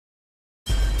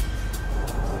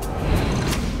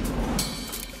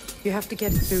You have to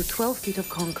get through 12 feet of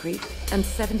concrete and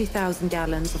 70,000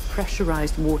 gallons of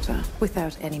pressurized water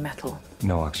without any metal.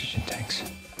 No oxygen tanks.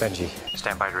 Benji,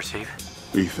 stand by to receive.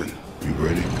 Ethan, you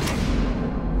ready?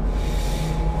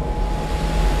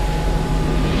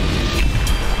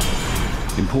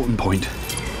 Important point.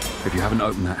 If you haven't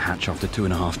opened that hatch after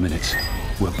 2.5 minutes,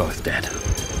 we're both dead.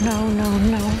 No, no,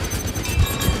 no.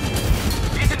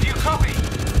 Ethan, do you copy?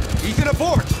 Ethan,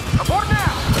 abort! Abort now!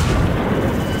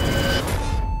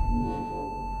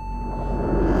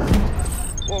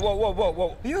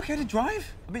 Whoa. Are you okay to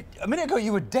drive? I mean, a minute ago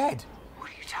you were dead. What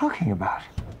are you talking about?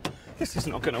 This is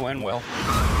not going to end well.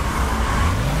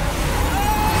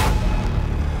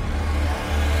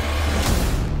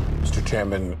 Mr.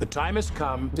 Chairman, the time has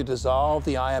come to dissolve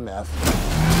the IMF.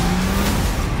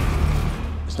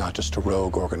 It's not just a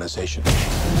rogue organization.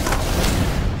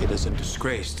 It is a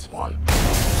disgraced one.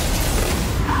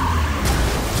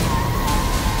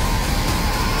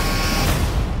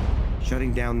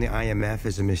 Shutting down the IMF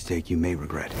is a mistake you may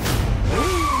regret.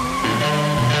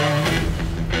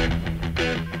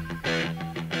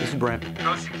 This is Brent.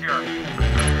 Go secure.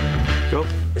 Go.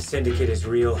 The syndicate is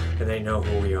real, and they know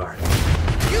who we are.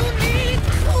 You need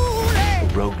cooling!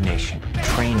 A rogue nation,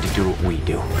 trained to do what we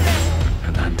do.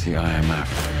 An anti-IMF.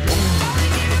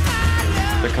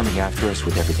 They're coming after us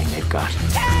with everything they've got.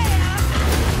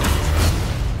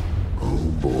 Oh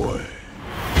boy.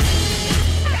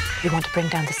 You want to bring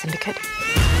down the syndicate?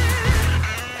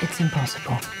 It's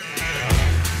impossible.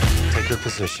 Take your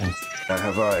position. I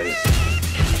have eyes.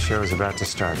 The show is about to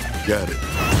start. Got it.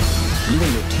 You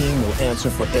and your team will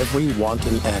answer for every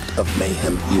wanton act of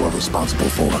mayhem you are responsible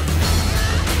for.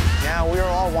 Now we are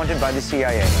all wanted by the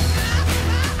CIA.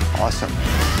 Awesome.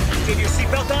 Get your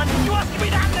seatbelt on? You asking me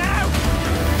that now?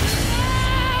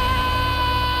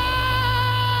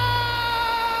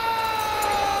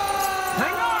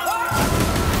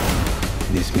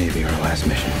 This may be our last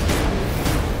mission.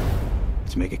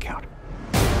 Let's make it count.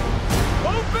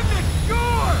 Open the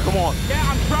door! Come on. Yeah,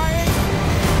 I'm trying.